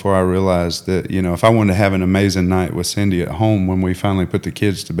 years before I realized that, you know, if I wanted to have an amazing night with Cindy at home when we finally put the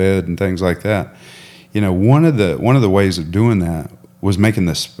kids to bed and things like that, you know, one of the ways of doing that was making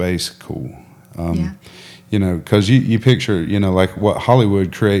the space cool. You know, because you picture, you know, like what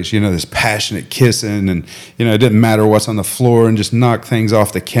Hollywood creates, you know, this passionate kissing, and, you know, it didn't matter what's on the floor, and just knock things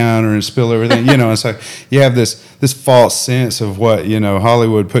off the counter and spill everything, you know. And so you have this false sense of what, you know,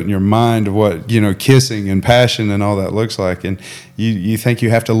 Hollywood put in your mind of what, you know, kissing and passion and all that looks like. And you think you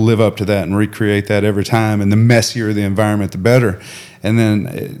have to live up to that and recreate that every time, and the messier the environment, the better. And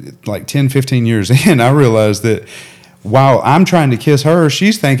then like 10, 15 years in, I realized that while I'm trying to kiss her,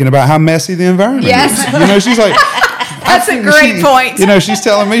 she's thinking about how messy the environment is. You know, she's like, that's a great point. You know, she's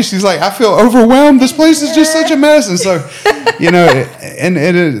telling me, she's like, I feel overwhelmed. This place is just such a mess. And so, you know,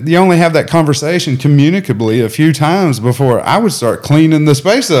 and you only have that conversation communicably a few times before I would start cleaning the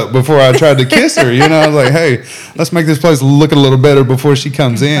space up before I tried to kiss her. You know, I was like, hey, let's make this place look a little better before she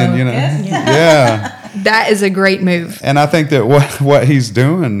comes in, you know. Yeah. That is a great move. And I think that what he's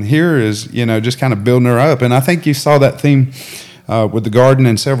doing here is, you know, just kind of building her up. And I think you saw that theme with the garden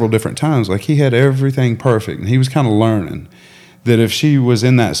and several different times. Like, he had everything perfect, and he was kind of learning that if she was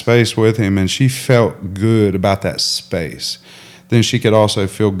in that space with him and she felt good about that space, then she could also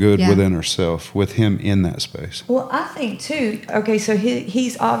feel good within herself with him in that space. Well, I think too. Okay, so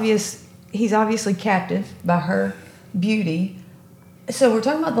he's obviously captive by her beauty. So we're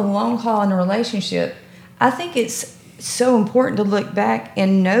talking about the long haul in a relationship. I think it's so important to look back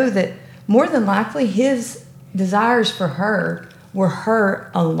and know that more than likely his desires for her were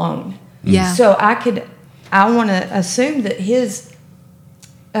her alone. Yeah. So I want to assume that his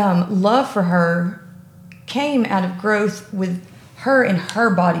love for her came out of growth with her and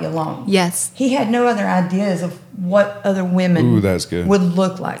her body alone. Yes. He had no other ideas of what other women that's good. would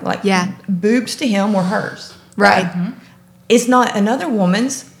look like. Like, boobs to him were hers. Right. Mm-hmm. It's not another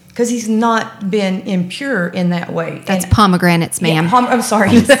woman's because he's not been impure in that way. That's pomegranates, ma'am. Yeah, I'm sorry.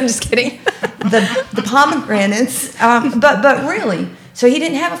 I'm just kidding. the pomegranates. But really, so he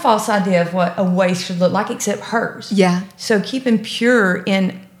didn't have a false idea of what a waist should look like except hers. Yeah. So keep him pure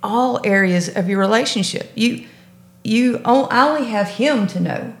in all areas of your relationship. I only have him to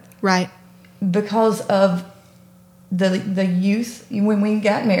know. Right. Because of the youth, when we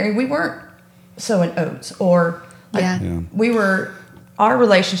got married, we weren't sowing oats or our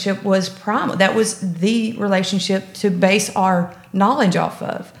relationship was primal. That was the relationship to base our knowledge off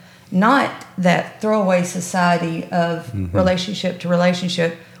of, not that throwaway society of relationship to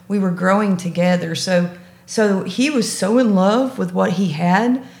relationship. We were growing together. So he was so in love with what he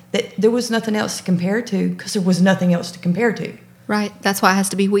had that there was nothing else to compare to because there was nothing else to compare to. Right. That's why it has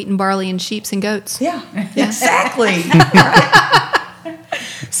to be wheat and barley and sheeps and goats. Yeah, exactly.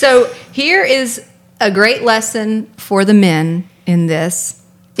 So here is a great lesson for the men in this,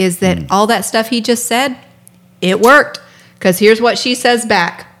 is that all that stuff he just said, it worked. Because here's what she says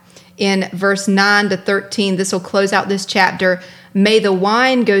back in verse 9 to 13. This will close out this chapter. May the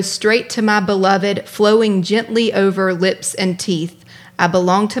wine go straight to my beloved, flowing gently over lips and teeth. I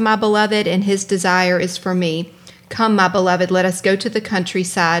belong to my beloved, and his desire is for me. Come, my beloved, let us go to the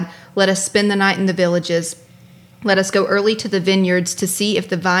countryside. Let us spend the night in the villages. Let us go early to the vineyards to see if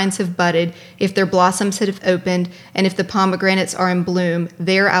the vines have budded, if their blossoms have opened, and if the pomegranates are in bloom.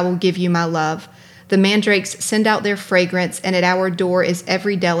 There I will give you my love. The mandrakes send out their fragrance, and at our door is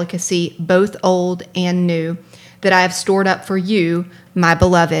every delicacy, both old and new, that I have stored up for you, my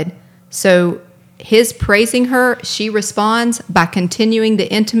beloved. So his praising her, she responds by continuing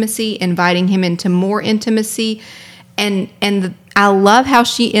the intimacy, inviting him into more intimacy. And I love how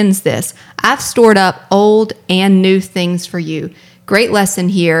she ends this. I've stored up old and new things for you. Great lesson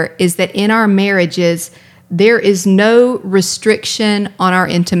here is that in our marriages, there is no restriction on our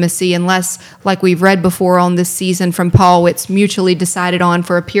intimacy unless, like we've read before on this season from Paul, it's mutually decided on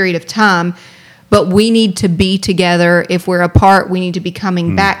for a period of time. But we need to be together. If we're apart, we need to be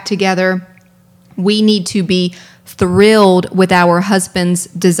coming back together. We need to be thrilled with our husband's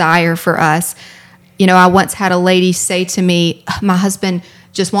desire for us. You know, I once had a lady say to me, my husband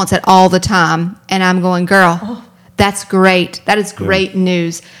just wants it all the time. And I'm going, girl, that's great. That is great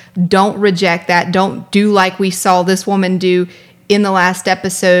news. Don't reject that. Don't do like we saw this woman do in the last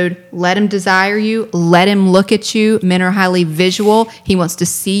episode. Let him desire you. Let him look at you. Men are highly visual. He wants to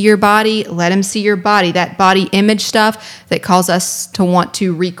see your body. Let him see your body. That body image stuff that causes us to want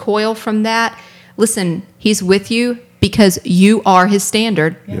to recoil from that. Listen, he's with you because you are his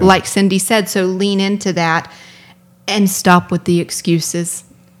standard, like Cindy said. So lean into that and stop with the excuses,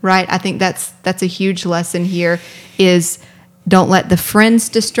 right? I think that's a huge lesson here is don't let the friends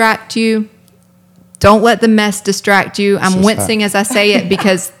distract you. Don't let the mess distract you. I'm wincing as I say it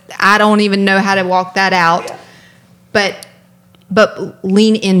because I don't even know how to walk that out. But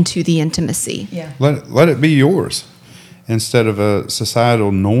lean into the intimacy. Yeah. Let it be yours instead of a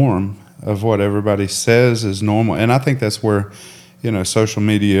societal norm of what everybody says is normal. And I think that's where, social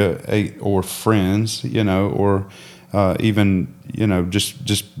media or friends, or even,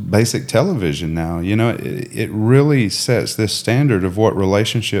 just basic television now, it really sets this standard of what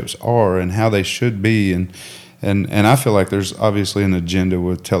relationships are and how they should be. And I feel like there's obviously an agenda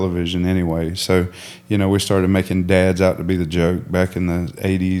with television anyway. So, we started making dads out to be the joke back in the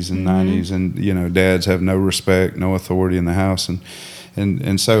 80s and 90s. And, dads have no respect, no authority in the house.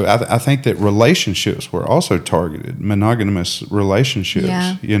 And so I think that relationships were also targeted. Monogamous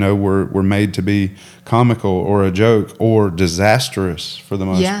relationships, were made to be comical or a joke or disastrous for the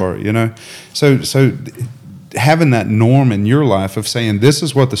most part, So having that norm in your life of saying this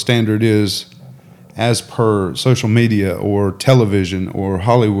is what the standard is as per social media or television or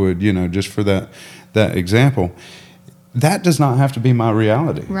Hollywood, just for that example, that does not have to be my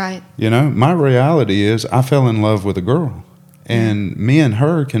reality. Right. My reality is I fell in love with a girl. and me and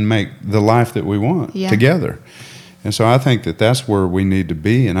her can make the life that we want together. And so I think that that's where we need to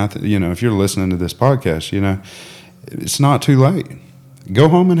be. And if you're listening to this podcast, it's not too late. Go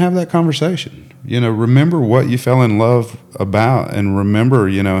home and have that conversation. Remember what you fell in love about, and remember,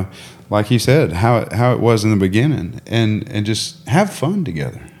 like you said, how it was in the beginning, and just have fun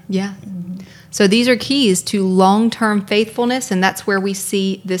together. Yeah. So these are keys to long-term faithfulness, and that's where we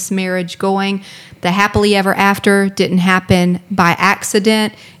see this marriage going. The happily ever after didn't happen by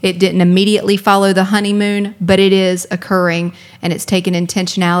accident. It didn't immediately follow the honeymoon, but it is occurring, and it's taken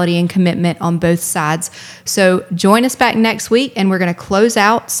intentionality and commitment on both sides. So join us back next week, and we're going to close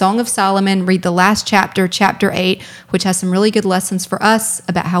out Song of Solomon, read the last chapter, chapter 8, which has some really good lessons for us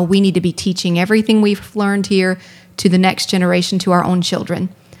about how we need to be teaching everything we've learned here to the next generation, to our own children.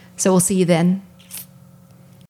 So we'll see you then.